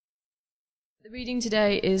The reading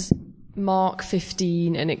today is Mark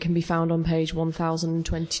 15, and it can be found on page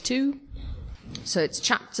 1022. So it's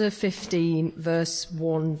chapter 15, verse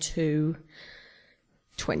 1 to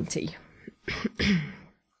 20.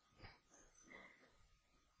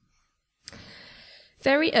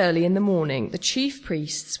 Very early in the morning, the chief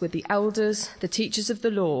priests with the elders, the teachers of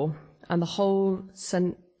the law, and the whole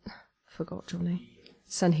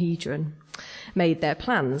Sanhedrin made their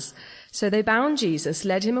plans. So they bound Jesus,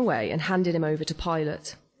 led him away, and handed him over to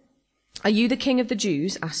Pilate. "Are you the king of the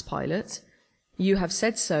Jews?" asked Pilate. "You have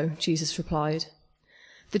said so," Jesus replied.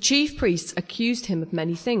 The chief priests accused him of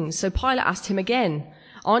many things. So Pilate asked him again,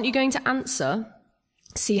 "Aren't you going to answer?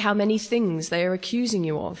 See how many things they are accusing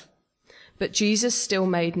you of." But Jesus still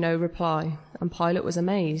made no reply, and Pilate was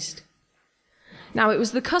amazed. Now it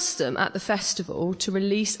was the custom at the festival to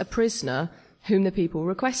release a prisoner whom the people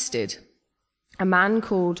requested. A man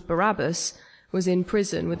called Barabbas was in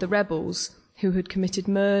prison with the rebels who had committed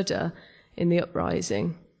murder in the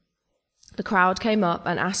uprising. The crowd came up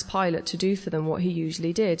and asked Pilate to do for them what he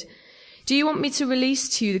usually did. "Do you want me to release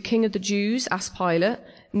to you the king of the Jews?" asked Pilate,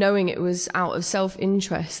 knowing it was out of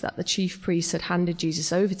self-interest that the chief priests had handed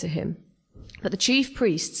Jesus over to him. But the chief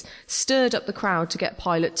priests stirred up the crowd to get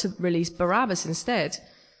Pilate to release Barabbas instead.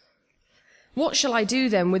 "What shall I do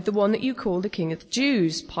then with the one that you call the king of the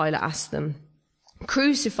Jews?" Pilate asked them.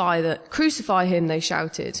 Crucify him, they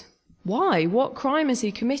shouted. "Why? What crime has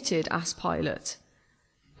he committed?" asked Pilate.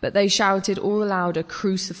 But they shouted all the louder,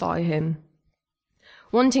 "Crucify him."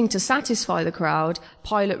 Wanting to satisfy the crowd,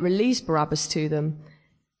 Pilate released Barabbas to them.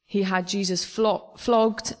 He had Jesus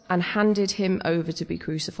flogged and handed him over to be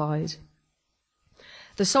crucified.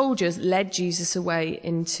 The soldiers led Jesus away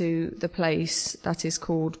into the place that is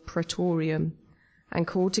called Praetorium and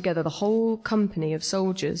called together the whole company of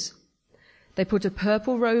soldiers. They put a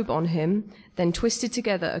purple robe on him, then twisted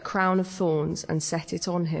together a crown of thorns and set it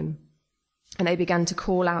on him. And they began to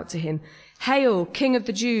call out to him, "Hail, King of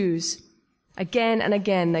the Jews!" Again and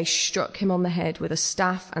again they struck him on the head with a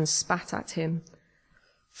staff and spat at him.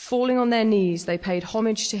 Falling on their knees, they paid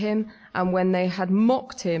homage to him, and when they had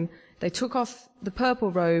mocked him, they took off the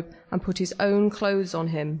purple robe and put his own clothes on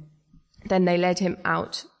him. Then they led him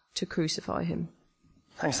out to crucify him.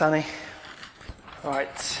 Thanks, Annie.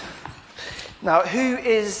 Right. Now,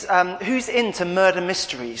 who's into murder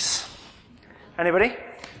mysteries? Anybody?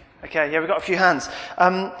 Okay, yeah, we've got a few hands.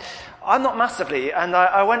 I'm not massively, and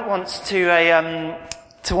I went once to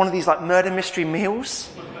one of these like murder mystery meals.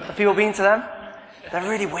 Have people been to them? They're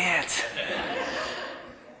really weird.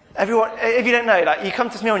 Everyone, if you don't know, like you come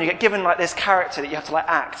to this meal and you get given like this character that you have to like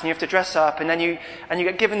act, and you have to dress up, and then you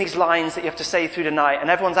get given these lines that you have to say through the night,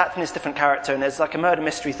 and everyone's acting this different character, and there's like a murder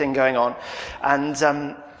mystery thing going on, and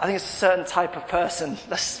I think it's a certain type of person.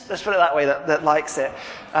 Let's put it that way that likes it.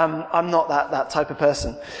 I'm not that type of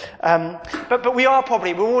person, but we're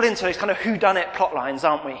all into those kind of whodunit plot lines,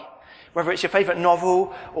 aren't we? Whether it's your favourite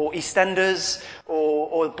novel or EastEnders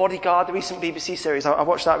or Bodyguard, the recent BBC series, I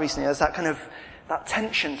watched that recently. There's that kind of that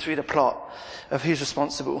tension through the plot of who's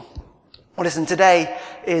responsible. Well, listen, today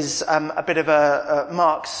is a bit of a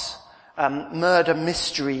Mark's murder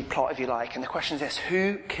mystery plot, if you like. And the question is this: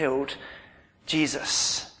 who killed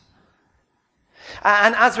Jesus?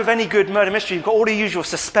 And as with any good murder mystery, you've got all the usual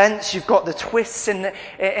suspense, you've got the twists in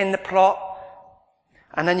the plot,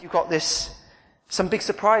 and then you've got some big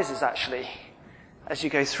surprises, actually, as you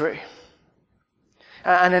go through.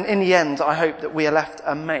 And in the end, I hope that we are left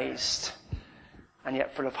amazed and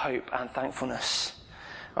yet full of hope and thankfulness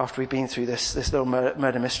after we've been through this little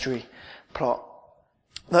murder mystery plot.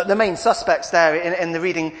 The main suspects there in the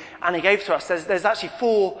reading Annie gave to us, there's actually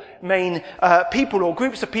four main people or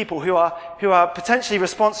groups of people who are potentially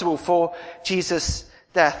responsible for Jesus'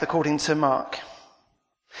 death, according to Mark.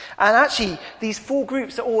 And actually, these four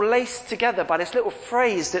groups are all laced together by this little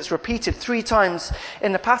phrase that's repeated 3 times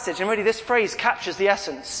in the passage. And really, this phrase captures the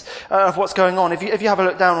essence of what's going on. If you have a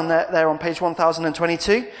look down on there on page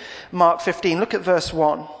 1022, Mark 15, look at verse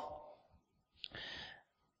 1.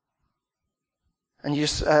 And you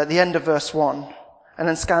just, the end of verse 1. And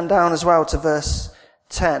then scan down as well to verse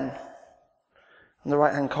 10 in the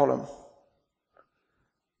right-hand column.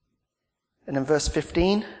 And then verse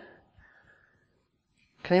 15.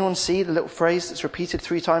 Can anyone see the little phrase that's repeated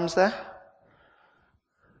 3 times there?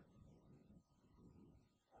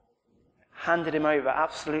 Handed him over,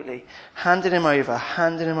 absolutely. Handed him over,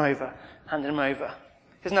 handed him over, handed him over.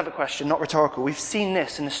 Here's another question, not rhetorical. We've seen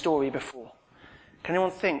this in the story before. Can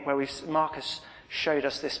anyone think where Mark has showed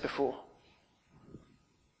us this before?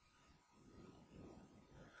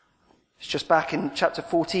 It's just back in chapter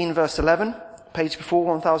 14, verse 11, page before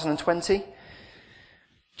 1020.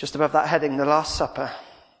 Just above that heading, the Last Supper.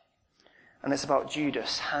 And it's about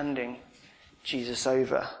Judas handing Jesus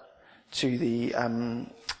over to the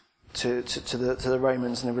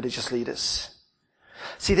Romans and the religious leaders.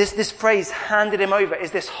 See, this phrase, handed him over, is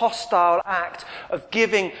this hostile act of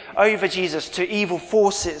giving over Jesus to evil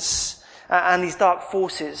forces and these dark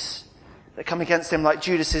forces that come against him, like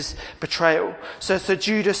Judas's betrayal. So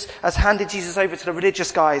Judas has handed Jesus over to the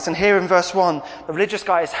religious guys. And here in verse 1, the religious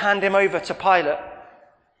guys hand him over to Pilate.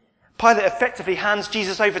 Pilate effectively hands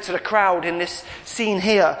Jesus over to the crowd in this scene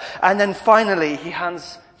here. And then finally, he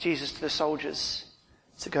hands Jesus to the soldiers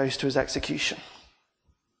as it goes to his execution.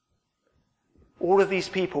 All of these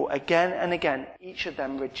people, again and again, each of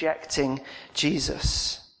them rejecting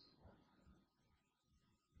Jesus.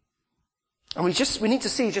 And we need to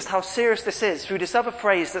see just how serious this is through this other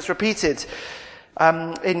phrase that's repeated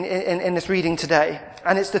in this reading today.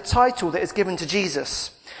 And it's the title that is given to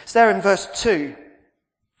Jesus. It's there in verse 2.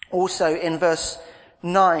 Also in verse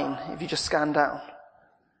 9, if you just scan down.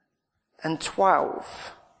 And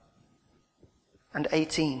 12. And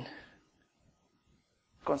 18.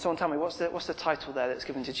 Go on, someone tell me, what's the title there that's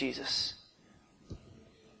given to Jesus?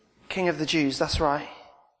 King of the Jews, that's right.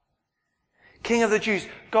 King of the Jews,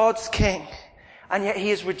 God's King. And yet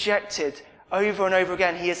he is rejected over and over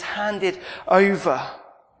again. He is handed over.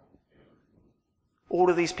 All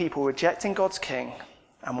of these people rejecting God's King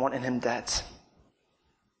and wanting him dead.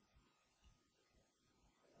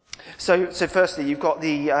 So firstly, you've got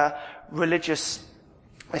the religious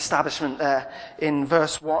establishment there in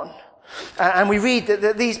verse 1. And we read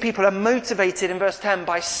that these people are motivated in verse 10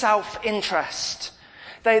 by self-interest.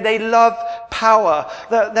 They love power.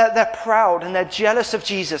 They're proud and they're jealous of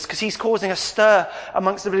Jesus because he's causing a stir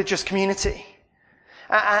amongst the religious community.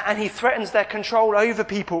 And he threatens their control over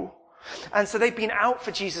people. And so they've been out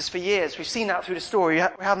for Jesus for years. We've seen that through the story,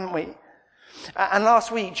 haven't we? And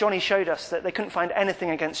last week, Johnny showed us that they couldn't find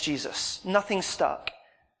anything against Jesus. Nothing stuck.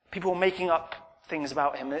 People were making up things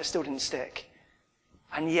about him and it still didn't stick.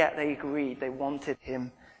 And yet they agreed. They wanted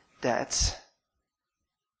him dead.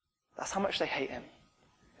 That's how much they hate him.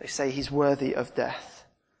 They say he's worthy of death.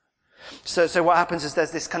 So what happens is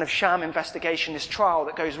there's this kind of sham investigation, this trial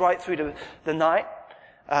that goes right through the night.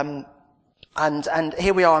 And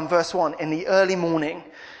here we are in verse 1. In the early morning,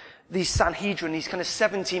 these Sanhedrin, these kind of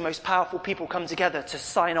 70 most powerful people come together to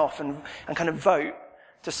sign off and kind of vote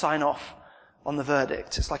to sign off on the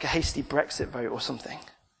verdict. It's like a hasty Brexit vote or something.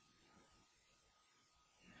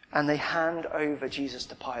 And they hand over Jesus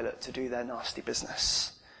to Pilate to do their nasty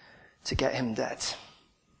business, to get him dead.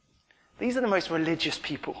 These are the most religious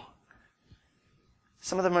people.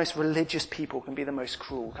 Some of the most religious people can be the most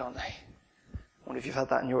cruel, can't they? I wonder if you've had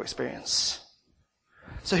that in your experience.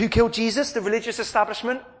 So who killed Jesus? The religious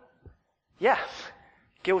establishment? Yeah,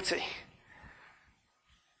 guilty.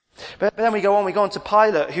 But then we go on to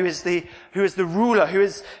Pilate, who is the ruler, who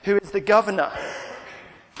is the governor.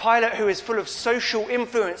 Pilate, who is full of social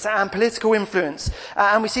influence and political influence.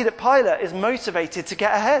 And we see that Pilate is motivated to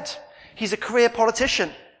get ahead. He's a career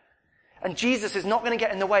politician. And Jesus is not going to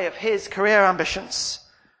get in the way of his career ambitions.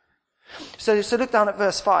 So look down at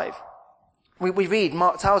verse 5. We read,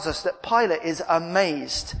 Mark tells us that Pilate is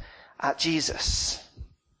amazed at Jesus.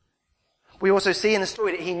 We also see in the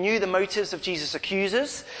story that he knew the motives of Jesus'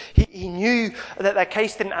 accusers. He knew that their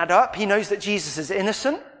case didn't add up. He knows that Jesus is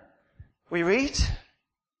innocent. We read.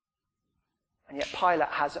 And yet Pilate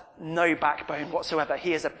has no backbone whatsoever.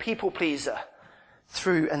 He is a people pleaser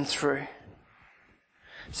through and through.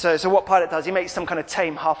 So what Pilate does, he makes some kind of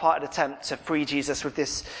tame, half-hearted attempt to free Jesus with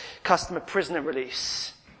this customer prisoner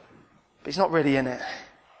release. But he's not really in it.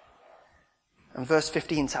 And verse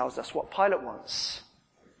 15 tells us what Pilate wants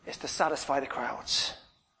is to satisfy the crowds.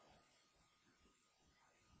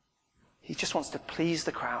 He just wants to please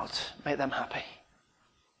the crowd, make them happy.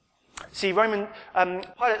 See,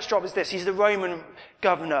 Pilate's job is this. He's the Roman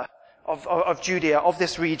governor of Judea, of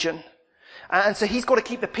this region. And so he's got to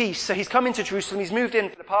keep the peace. So he's come into Jerusalem. He's moved in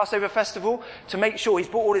for the Passover festival to make sure he's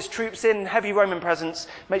brought all his troops in, heavy Roman presence,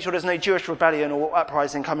 make sure there's no Jewish rebellion or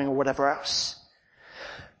uprising coming or whatever else.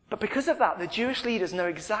 But because of that, the Jewish leaders know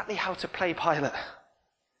exactly how to play Pilate.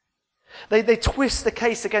 They twist the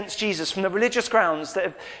case against Jesus from the religious grounds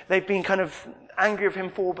that they've been kind of angry of him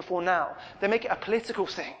for before now. They make it a political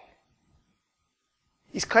thing.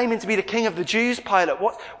 He's claiming to be the king of the Jews, Pilate.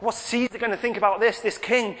 What's Caesar going to think about this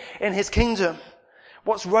king in his kingdom?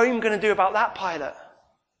 What's Rome going to do about that, Pilate?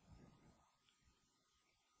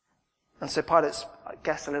 And so Pilate's, I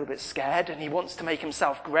guess, a little bit scared, and he wants to make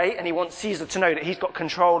himself great, and he wants Caesar to know that he's got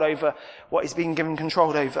control over what he's been given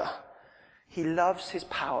control over. He loves his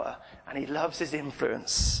power, and he loves his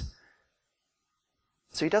influence.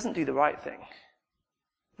 So he doesn't do the right thing.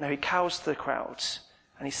 No, he cows to the crowds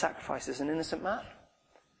and he sacrifices an innocent man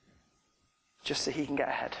just so he can get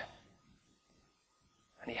ahead.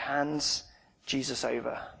 And he hands Jesus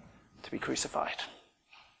over to be crucified.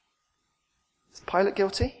 Is Pilate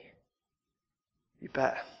guilty? You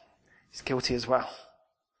bet. He's guilty as well.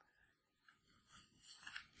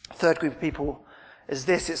 Third group of people is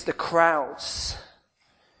this. It's the crowds.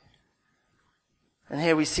 And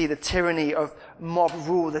here we see the tyranny of mob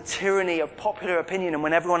rule, the tyranny of popular opinion, and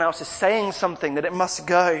when everyone else is saying something, that it must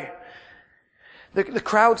go. The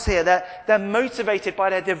crowds here, they're motivated by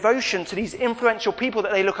their devotion to these influential people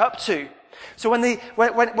that they look up to. So when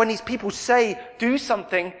these people say, do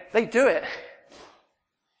something, they do it.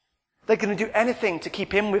 They're going to do anything to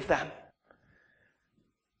keep in with them.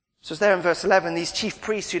 So it's there in verse 11, these chief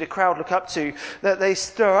priests who the crowd look up to, that they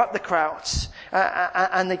stir up the crowds,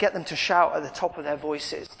 and they get them to shout at the top of their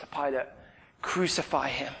voices to Pilate, crucify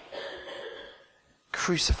him.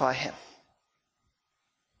 Crucify him.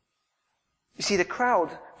 You see, the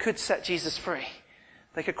crowd could set Jesus free.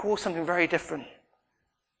 They could call something very different.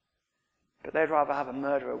 But they'd rather have a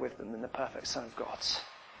murderer with them than the perfect Son of God.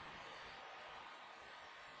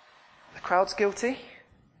 The crowd's guilty?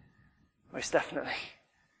 Most definitely.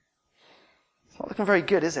 It's not looking very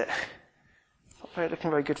good, is it? It's not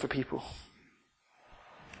looking very good for people.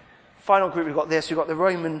 Final group, we've got this. We've got the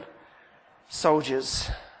Roman soldiers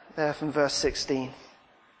there from verse 16.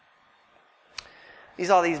 These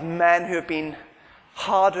are these men who have been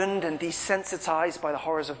hardened and desensitized by the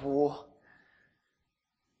horrors of war.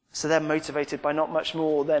 So they're motivated by not much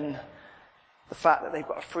more than the fact that they've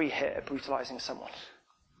got a free hit at brutalizing someone.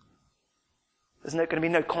 There's going to be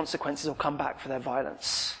no consequences or comeback for their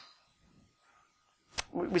violence.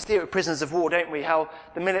 We see it with prisoners of war, don't we? How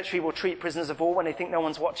the military will treat prisoners of war when they think no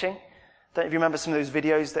one's watching. Don't you remember some of those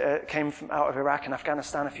videos that came out of Iraq and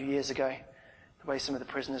Afghanistan a few years ago? The way some of the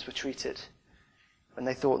prisoners were treated when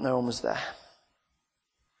they thought no one was there.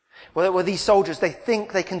 Well, these soldiers, they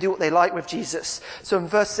think they can do what they like with Jesus. So in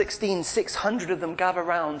verse 16, 600 of them gather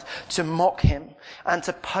round to mock him and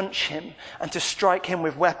to punch him and to strike him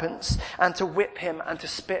with weapons and to whip him and to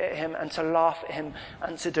spit at him and to laugh at him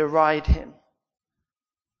and to deride him.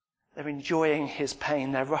 They're enjoying his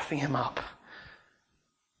pain. They're roughing him up.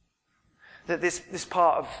 That this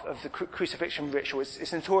part of the crucifixion ritual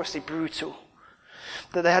is notoriously brutal.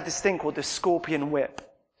 That they had this thing called the scorpion whip.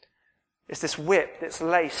 It's this whip that's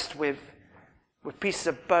laced with pieces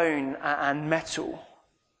of bone and metal.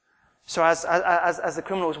 So as the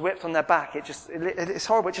criminal is whipped on their back, it's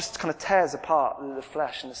horrible. It just kind of tears apart the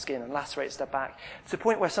flesh and the skin and lacerates their back to the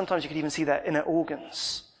point where sometimes you could even see their inner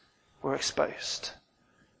organs were exposed.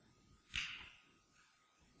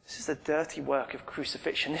 This is the dirty work of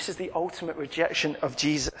crucifixion. This is the ultimate rejection of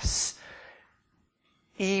Jesus.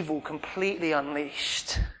 Evil completely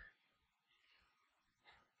unleashed.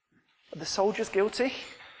 Are the soldiers guilty?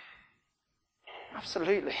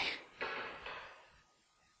 Absolutely.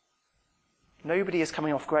 Nobody is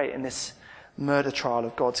coming off great in this murder trial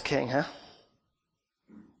of God's king, huh?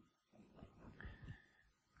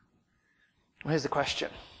 Well, here's the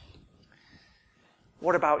question.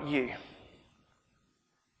 What about you?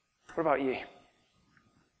 What about you?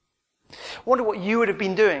 I wonder what you would have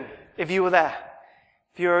been doing if you were there,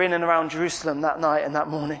 if you were in and around Jerusalem that night and that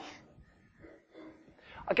morning.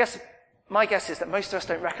 My guess is that most of us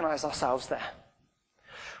don't recognize ourselves there.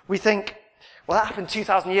 We think, well, that happened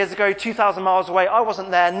 2,000 years ago, 2,000 miles away. I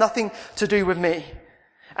wasn't there, nothing to do with me.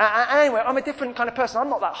 Anyway, I'm a different kind of person. I'm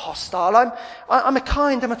not that hostile. I'm a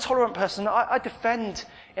kind, I'm a tolerant person. I defend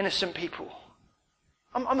innocent people.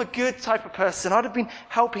 I'm a good type of person. I'd have been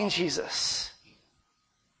helping Jesus.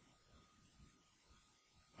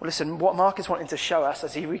 Well, listen, what Mark is wanting to show us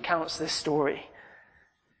as he recounts this story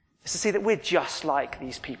is to see that we're just like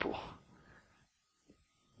these people.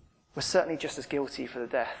 We're certainly just as guilty for the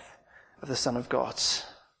death of the Son of God.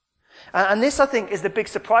 And this, I think, is the big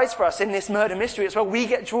surprise for us in this murder mystery. It's where we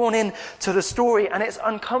get drawn in to the story, and it's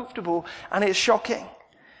uncomfortable and it's shocking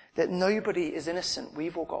that nobody is innocent.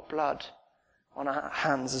 We've all got blood on our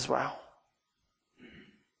hands as well.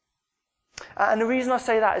 And the reason I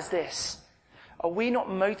say that is this. Are we not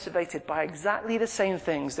motivated by exactly the same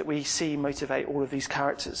things that we see motivate all of these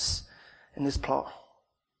characters in this plot?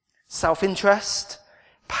 Self-interest,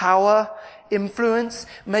 power, influence,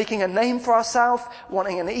 making a name for ourselves,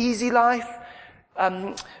 wanting an easy life,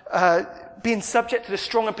 being subject to the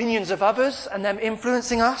strong opinions of others and them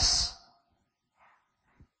influencing us.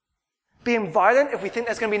 Being violent if we think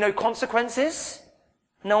there's going to be no consequences,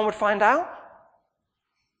 no one would find out.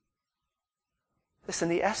 Listen,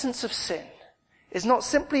 the essence of sin is not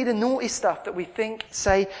simply the naughty stuff that we think,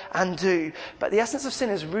 say, and do, but the essence of sin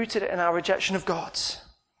is rooted in our rejection of God,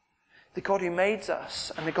 the God who made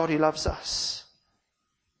us and the God who loves us.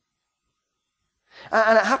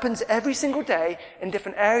 And it happens every single day in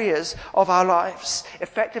different areas of our lives.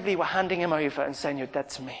 Effectively, we're handing him over and saying, you're dead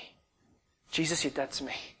to me. Jesus, you're dead to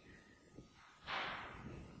me.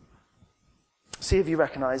 See if you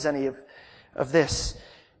recognize any of this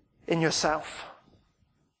in yourself.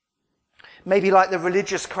 Maybe like the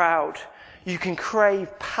religious crowd, you can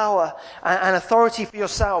crave power and authority for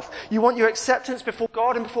yourself. You want your acceptance before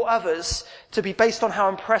God and before others to be based on how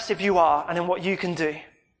impressive you are and in what you can do.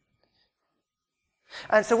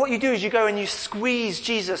 And so what you do is you go and you squeeze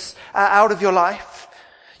Jesus out of your life.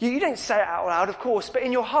 You don't say it out loud, of course, but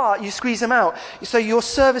in your heart you squeeze him out. So your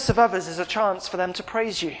service of others is a chance for them to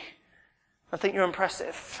praise you and think you're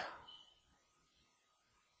impressive.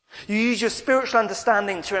 You use your spiritual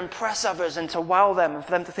understanding to impress others and to wow them and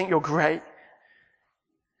for them to think you're great.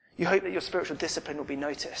 You hope that your spiritual discipline will be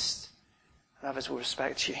noticed and others will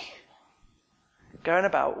respect you. Going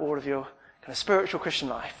about all of your kind of spiritual Christian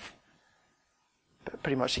life, but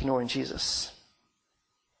pretty much ignoring Jesus.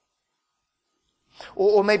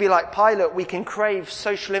 Or maybe like Pilate, we can crave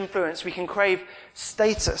social influence, we can crave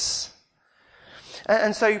status.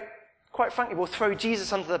 And so, quite frankly, we'll throw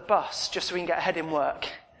Jesus under the bus just so we can get ahead in work.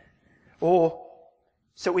 Or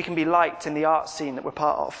so we can be liked in the art scene that we're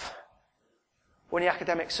part of. Or in the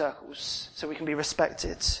academic circles, so we can be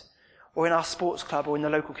respected. Or in our sports club or in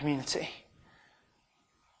the local community.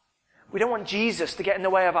 We don't want Jesus to get in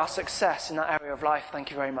the way of our success in that area of life,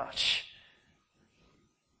 thank you very much.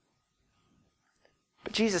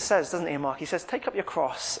 But Jesus says, doesn't he, Mark? He says, take up your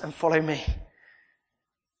cross and follow me.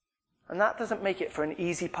 And that doesn't make it for an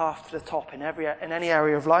easy path to the top in any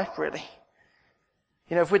area of life, really.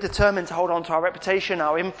 You know, if we're determined to hold on to our reputation,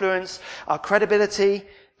 our influence, our credibility,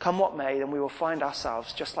 come what may, then we will find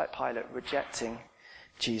ourselves, just like Pilate, rejecting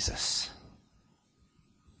Jesus.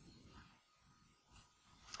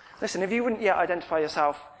 Listen, if you wouldn't yet identify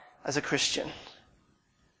yourself as a Christian,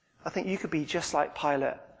 I think you could be just like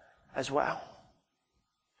Pilate as well.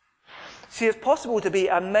 See, it's possible to be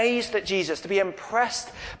amazed at Jesus, to be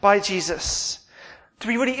impressed by Jesus, to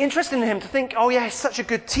be really interested in him, to think, oh yeah, he's such a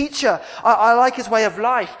good teacher. I like his way of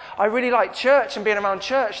life. I really like church and being around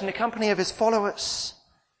church and the company of his followers.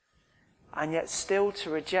 And yet still to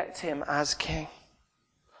reject him as king.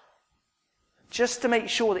 Just to make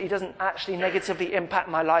sure that he doesn't actually negatively impact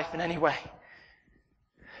my life in any way.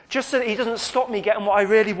 Just so that he doesn't stop me getting what I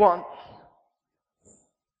really want.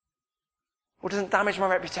 Or doesn't damage my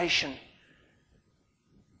reputation.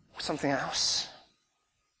 Or something else.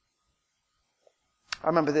 I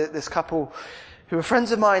remember this couple who were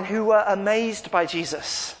friends of mine who were amazed by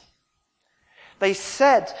Jesus. They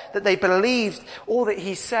said that they believed all that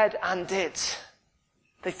he said and did.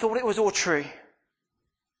 They thought it was all true.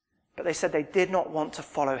 But they said they did not want to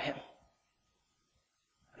follow him.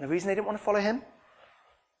 And the reason they didn't want to follow him?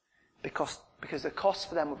 Because the cost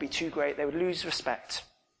for them would be too great. They would lose respect.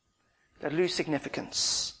 They'd lose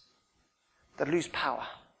significance. They'd lose power.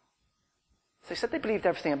 So they said they believed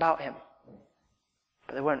everything about him.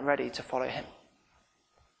 But they weren't ready to follow him.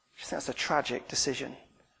 I just think that's a tragic decision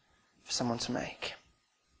for someone to make.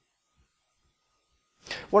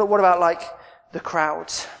 What about like the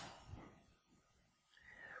crowds?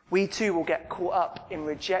 We too will get caught up in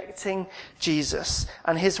rejecting Jesus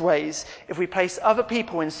and his ways if we place other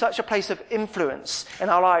people in such a place of influence in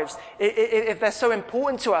our lives, if they're so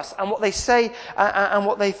important to us and what they say and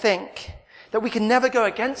what they think, that we can never go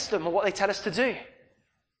against them or what they tell us to do.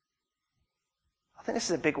 I think this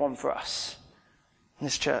is a big one for us in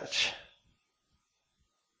this church.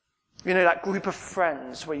 You know, that group of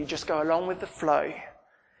friends where you just go along with the flow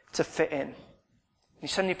to fit in. You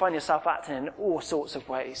suddenly find yourself acting in all sorts of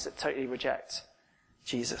ways that totally reject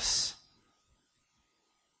Jesus.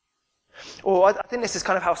 Or I think this is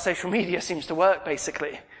kind of how social media seems to work,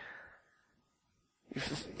 basically.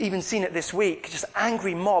 You've even seen it this week. Just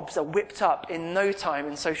angry mobs are whipped up in no time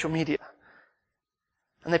in social media.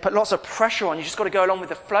 And they put lots of pressure on. You just got to go along with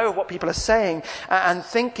the flow of what people are saying and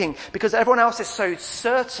thinking, because everyone else is so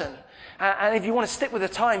certain. And if you want to stick with the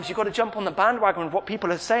times, you've got to jump on the bandwagon of what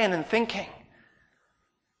people are saying and thinking.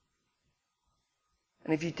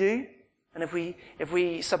 And if you do, and if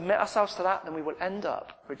we submit ourselves to that, then we will end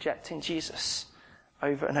up rejecting Jesus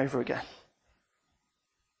over and over again.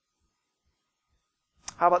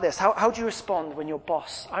 How about this? How do you respond when your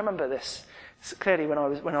boss? I remember this clearly when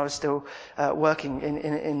I was still working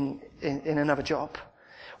in another job.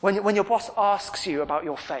 When your boss asks you about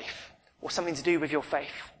your faith or something to do with your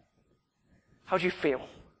faith, how do you feel?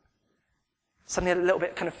 Something a little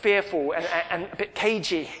bit kind of fearful and a bit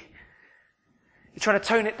cagey. You're trying to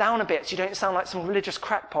tone it down a bit so you don't sound like some religious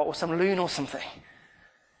crackpot or some loon or something.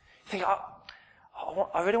 You think, I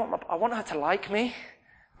want her to like me.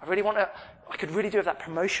 I could really do with that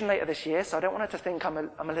promotion later this year, so I don't want her to think I'm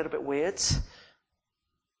a little bit weird.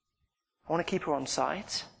 I want to keep her on side,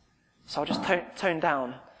 so I'll just tone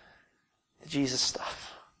down the Jesus stuff.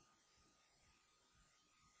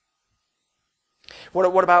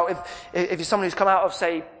 What about if you're someone who's come out of,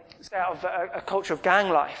 say out of a culture of gang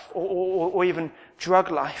life or even drug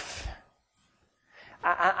life?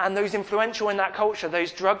 And those influential in that culture,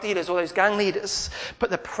 those drug dealers or those gang leaders, put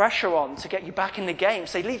the pressure on to get you back in the game.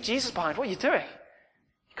 Say, leave Jesus behind. What are you doing?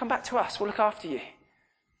 You come back to us. We'll look after you.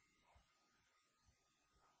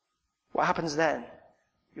 What happens then?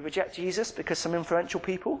 You reject Jesus because some influential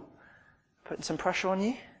people are putting some pressure on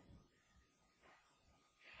you?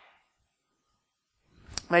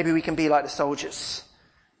 Maybe we can be like the soldiers.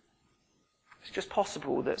 It's just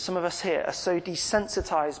possible that some of us here are so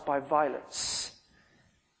desensitized by violence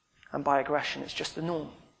and by aggression, it's just the norm.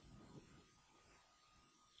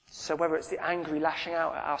 So whether it's the angry lashing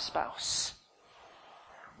out at our spouse,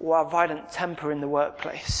 or our violent temper in the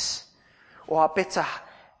workplace, or our bitter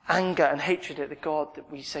anger and hatred at the God that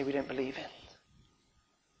we say we don't believe in,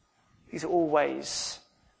 these are all ways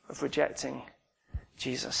of rejecting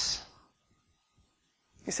Jesus.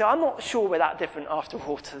 You see, I'm not sure we're that different after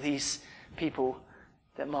all to these people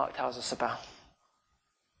that Mark tells us about.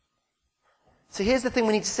 So here's the thing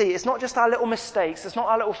we need to see. It's not just our little mistakes. It's not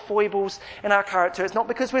our little foibles in our character. It's not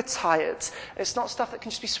because we're tired. It's not stuff that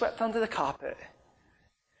can just be swept under the carpet.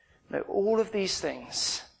 No, all of these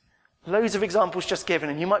things, loads of examples just given,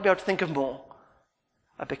 and you might be able to think of more,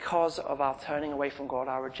 are because of our turning away from God,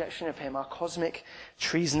 our rejection of him, our cosmic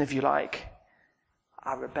treason, if you like,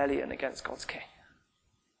 our rebellion against God's King.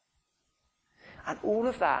 And all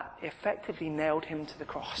of that effectively nailed him to the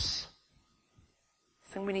cross.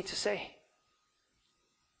 The thing we need to see.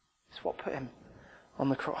 It's what put him on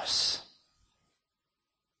the cross.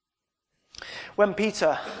 When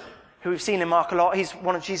Peter, who we've seen in Mark a lot, he's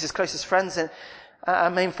one of Jesus' closest friends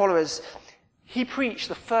and main followers, he preached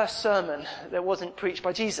the first sermon that wasn't preached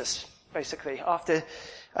by Jesus, basically, after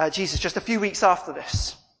Jesus, just a few weeks after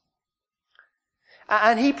this.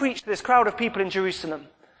 And he preached to this crowd of people in Jerusalem.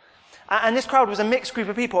 And this crowd was a mixed group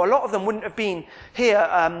of people. A lot of them wouldn't have been here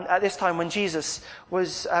at this time when Jesus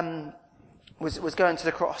was going to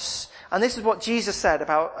the cross. And this is what Jesus said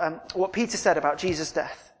about, what Peter said about Jesus'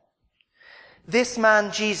 death. This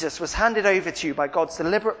man, Jesus, was handed over to you by God's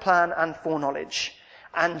deliberate plan and foreknowledge.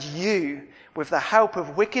 And you, with the help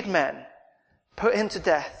of wicked men, put him to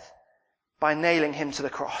death by nailing him to the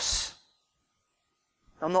cross.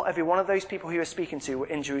 Now, not every one of those people he was speaking to were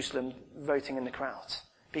in Jerusalem voting in the crowd.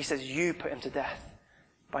 But he says, you put him to death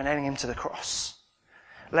by nailing him to the cross.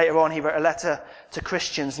 Later on, he wrote a letter to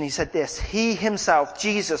Christians and he said this: he himself,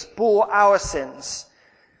 Jesus, bore our sins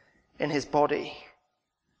in his body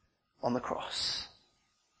on the cross.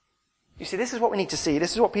 You see, this is what we need to see.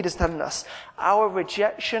 This is what Peter's telling us. Our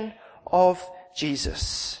rejection of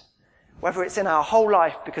Jesus, whether it's in our whole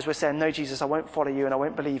life because we're saying, no, Jesus, I won't follow you and I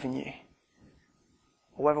won't believe in you,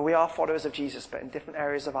 or whether we are followers of Jesus, but in different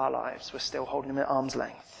areas of our lives, we're still holding him at arm's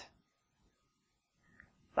length.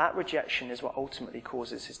 That rejection is what ultimately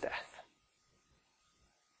causes his death.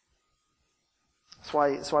 That's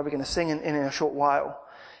why we're going to sing in a short while.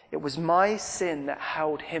 It was my sin that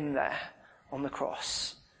held him there on the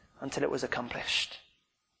cross until it was accomplished.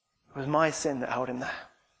 It was my sin that held him there.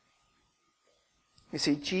 You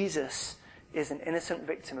see, Jesus is an innocent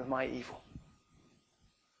victim of my evil.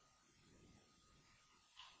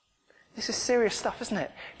 This is serious stuff, isn't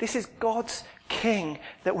it? This is God's King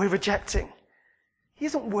that we're rejecting. He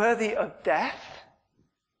isn't worthy of death.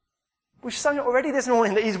 We've sung it already this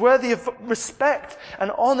morning that he's worthy of respect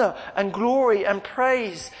and honor and glory and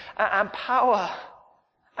praise and power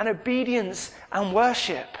and obedience and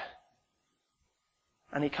worship.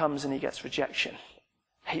 And he comes and he gets rejection,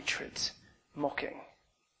 hatred, mocking,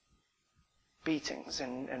 beatings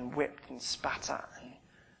and whipped and spat at and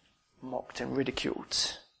mocked and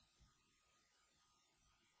ridiculed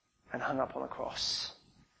and hung up on a cross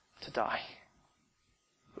to die.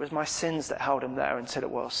 It was my sins that held him there until it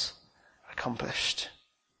was accomplished.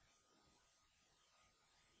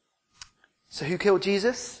 So who killed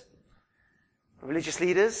Jesus? The religious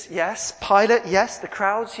leaders, yes. Pilate, yes. The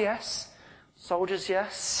crowds, yes. Soldiers,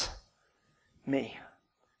 yes. Me,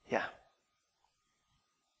 yeah.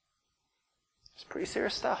 It's pretty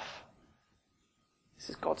serious stuff. This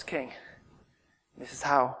is God's King. This is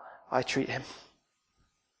how I treat him.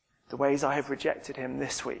 The ways I have rejected him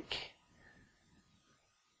this week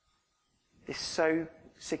is so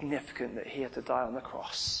significant that he had to die on the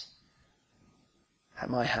cross at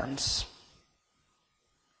my hands.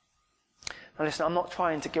 Now listen, I'm not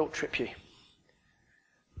trying to guilt trip you.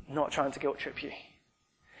 I'm not trying to guilt trip you.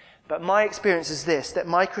 But my experience is this, that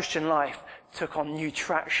my Christian life took on new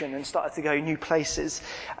traction and started to go new places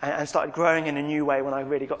and started growing in a new way when I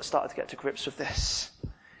really started to get to grips with this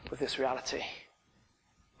reality.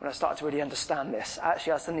 When I started to really understand this,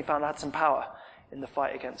 actually I suddenly found I had some power in the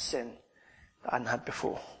fight against sin that I hadn't had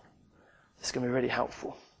before. This is going to be really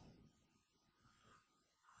helpful.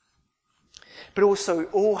 But also,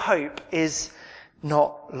 all hope is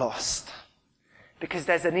not lost. Because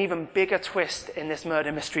there's an even bigger twist in this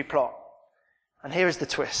murder mystery plot. And here is the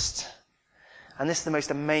twist. And this is the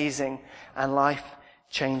most amazing and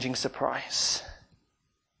life-changing surprise.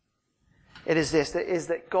 It is this,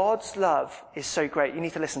 that God's love is so great. You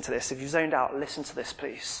need to listen to this. If you've zoned out, listen to this,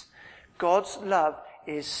 please. God's love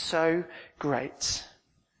is so great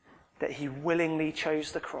that he willingly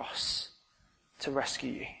chose the cross to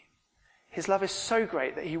rescue you. His love is so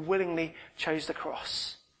great that he willingly chose the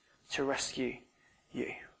cross to rescue you.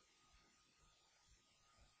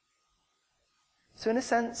 So in a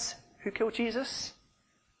sense, who killed Jesus?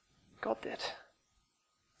 God did.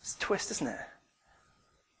 It's a twist, isn't it?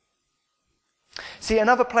 See,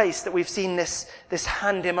 another place that we've seen this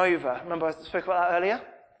hand him over. Remember I spoke about that earlier?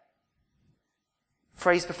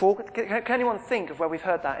 Phrase before. Can anyone think of where we've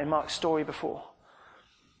heard that in Mark's story before?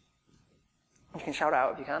 You can shout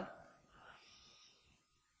out if you can.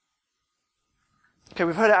 Okay,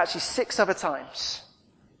 we've heard it actually 6 other times.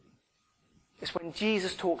 It's when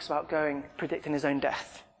Jesus talks about predicting his own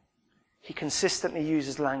death. He consistently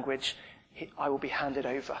uses language, I will be handed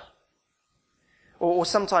over. Or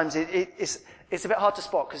sometimes it's a bit hard to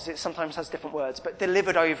spot because it sometimes has different words, but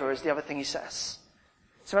delivered over is the other thing he says.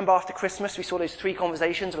 So remember after Christmas we saw those 3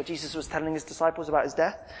 conversations where Jesus was telling his disciples about his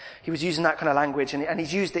death? He was using that kind of language and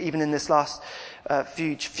he's used it even in this last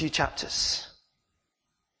few chapters.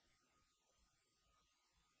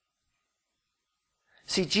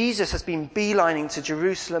 See, Jesus has been beelining to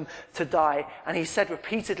Jerusalem to die, and he said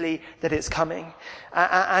repeatedly that it's coming.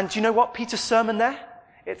 And do you know what? Peter's sermon there,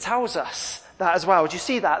 it tells us that as well. Do you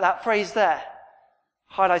see that phrase there?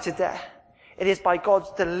 Highlighted there. It is by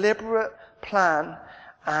God's deliberate plan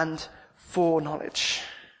and foreknowledge.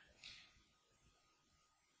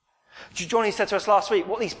 Johnny said to us last week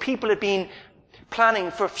what these people had been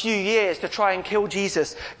planning for a few years to try and kill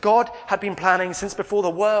Jesus. God had been planning since before the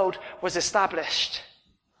world was established.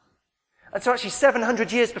 And so actually 700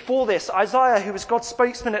 years before this, Isaiah, who was God's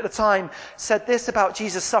spokesman at the time, said this about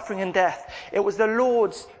Jesus' suffering and death. It was the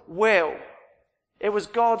Lord's will. It was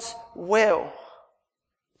God's will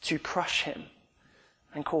to crush him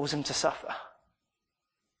and cause him to suffer.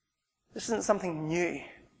 This isn't something new.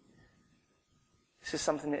 This is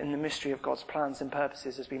something that in the mystery of God's plans and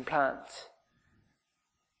purposes has been planned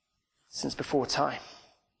since before time.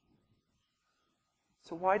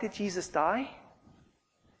 So why did Jesus die?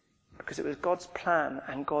 Because it was God's plan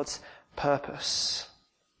and God's purpose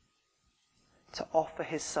to offer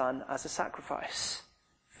his son as a sacrifice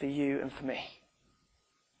for you and for me.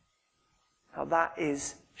 Now that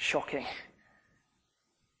is shocking.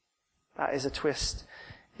 That is a twist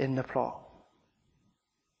in the plot.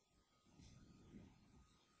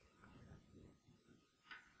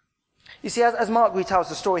 You see, as Mark retells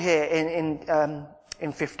the story here in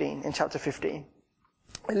chapter 15,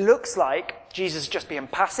 it looks like Jesus is just being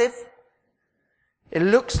passive. It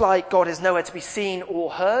looks like God is nowhere to be seen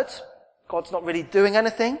or heard. God's not really doing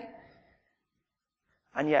anything.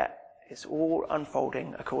 And yet, it's all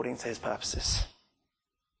unfolding according to his purposes.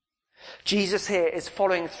 Jesus here is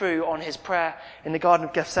following through on his prayer in the Garden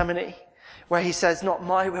of Gethsemane, where he says, not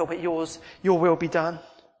my will, but yours, your will be done.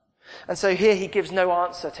 And so here he gives no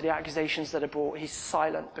answer to the accusations that are brought. He's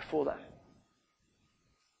silent before them.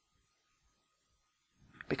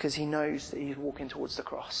 Because he knows that he's walking towards the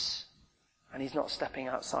cross. And he's not stepping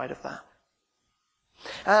outside of that.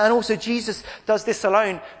 And also Jesus does this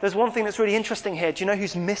alone. There's one thing that's really interesting here. Do you know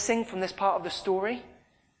who's missing from this part of the story?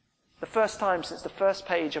 The first time since the first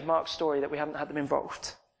page of Mark's story that we haven't had them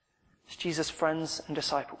involved. It's Jesus' friends and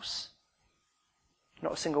disciples.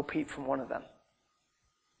 Not a single peep from one of them.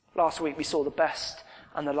 Last week we saw the best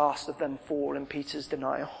and the last of them fall in Peter's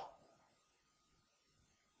denial.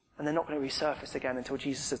 And they're not going to resurface again until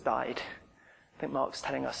Jesus has died. I think Mark's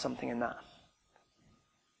telling us something in that.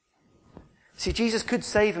 See, Jesus could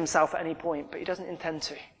save himself at any point, but he doesn't intend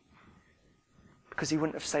to. Because he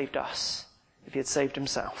wouldn't have saved us if he had saved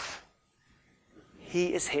himself.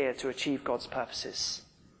 He is here to achieve God's purposes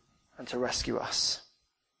and to rescue us.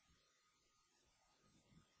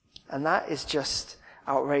 And that is just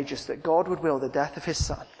outrageous, that God would will the death of his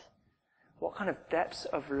son. What kind of depths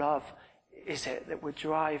of love is it that would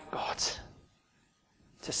drive God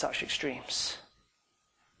to such extremes?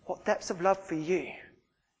 What depths of love for you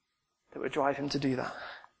that would drive him to do that?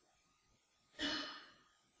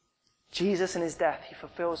 Jesus in his death, he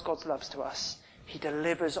fulfills God's love to us. He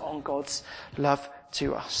delivers on God's love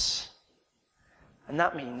to us. And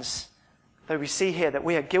that means, though we see here that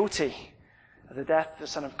we are guilty of the death of the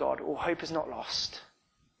Son of God, all hope is not lost.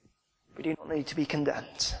 We do not need to be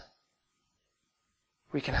condemned.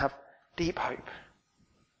 We can have deep hope.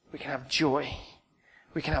 We can have joy.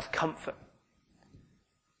 We can have comfort.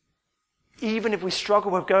 Even if we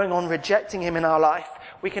struggle with going on rejecting him in our life,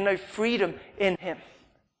 we can know freedom in him.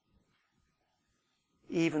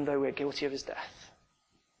 Even though we're guilty of his death,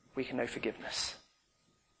 we can know forgiveness.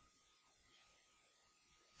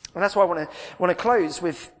 And that's why I want to close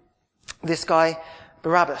with this guy,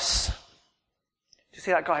 Barabbas. Do you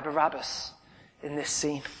see that guy, Barabbas, in this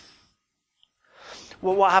scene?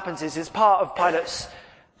 Well, what happens is, it's part of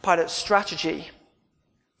Pilate's strategy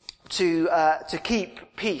to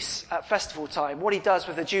keep peace at festival time. What he does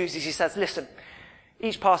with the Jews is he says, listen,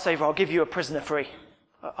 each Passover I'll give you a prisoner free.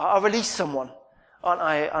 I'll release someone. Aren't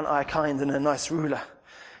I kind and a nice ruler?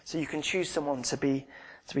 So you can choose someone to be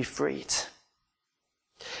freed.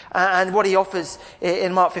 And what he offers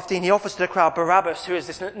in Mark 15, he offers to the crowd Barabbas, who is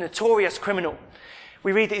this notorious criminal.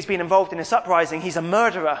 We read that he's been involved in this uprising. He's a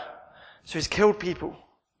murderer, so he's killed people.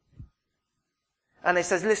 And he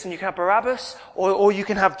says, listen, you can have Barabbas, or you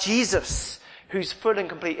can have Jesus, whose full and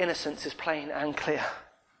complete innocence is plain and clear.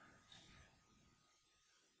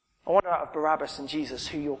 I wonder, out of Barabbas and Jesus,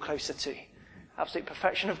 who you're closer to. Absolute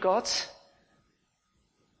perfection of God,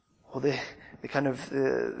 or the kind of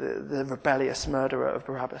the rebellious murderer of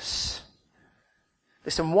Barabbas.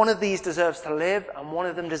 Listen, one of these deserves to live and one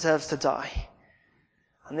of them deserves to die.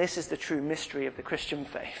 And this is the true mystery of the Christian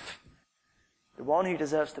faith. The one who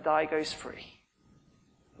deserves to die goes free,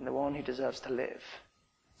 and the one who deserves to live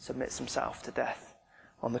submits himself to death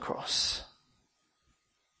on the cross.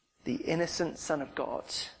 The innocent Son of God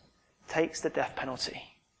takes the death penalty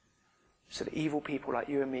so that evil people like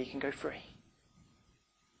you and me can go free.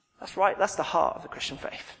 That's right, that's the heart of the Christian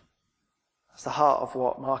faith. That's the heart of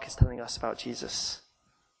what Mark is telling us about Jesus.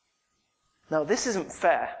 Now, this isn't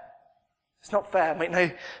fair. It's not fair, make no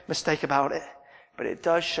mistake about it. But it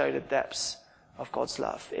does show the depths of God's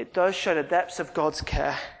love. It does show the depths of God's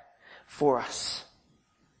care for us.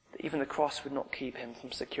 That even the cross would not keep him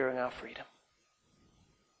from securing our freedom.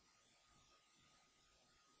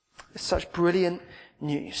 It's such brilliant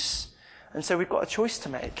news. And so we've got a choice to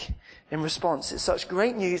make in response. It's such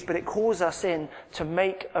great news, but it calls us in to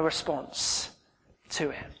make a response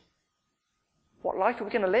to it. What life are we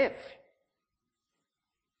going to live?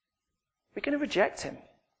 We're going to reject him.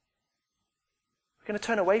 We're going to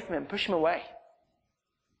turn away from him, push him away.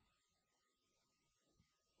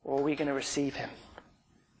 Or are we going to receive him?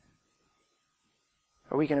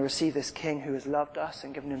 Are we going to receive this King who has loved us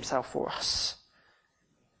and given himself for us?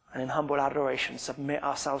 And in humble adoration, submit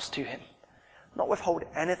ourselves to him. Not withhold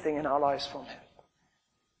anything in our lives from him.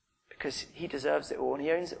 Because he deserves it all and he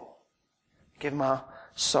owns it all. Give him our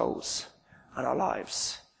souls and our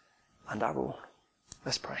lives and our all.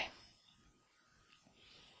 Let's pray.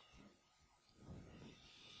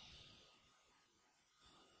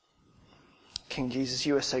 King Jesus,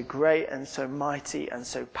 you are so great and so mighty and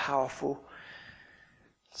so powerful,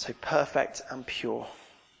 so perfect and pure.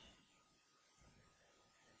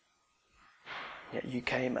 Yet you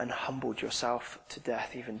came and humbled yourself to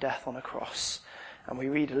death, even death on a cross. And we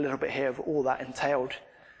read a little bit here of all that entailed.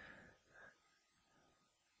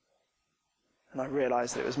 And I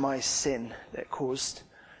realized that it was my sin that caused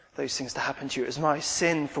those things to happen to you. It was my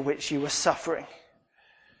sin for which you were suffering.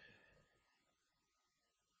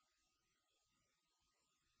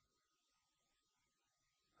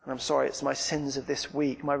 And I'm sorry, it's my sins of this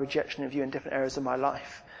week, my rejection of you in different areas of my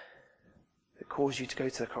life that caused you to go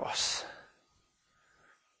to the cross.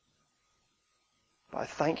 But I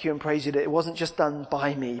thank you and praise you that it wasn't just done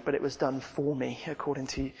by me, but it was done for me according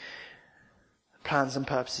to the plans and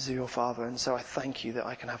purposes of your Father. And so I thank you that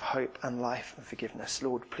I can have hope and life and forgiveness.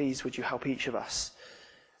 Lord, please would you help each of us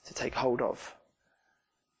to take hold of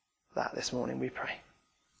that this morning, we pray.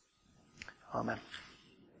 Amen.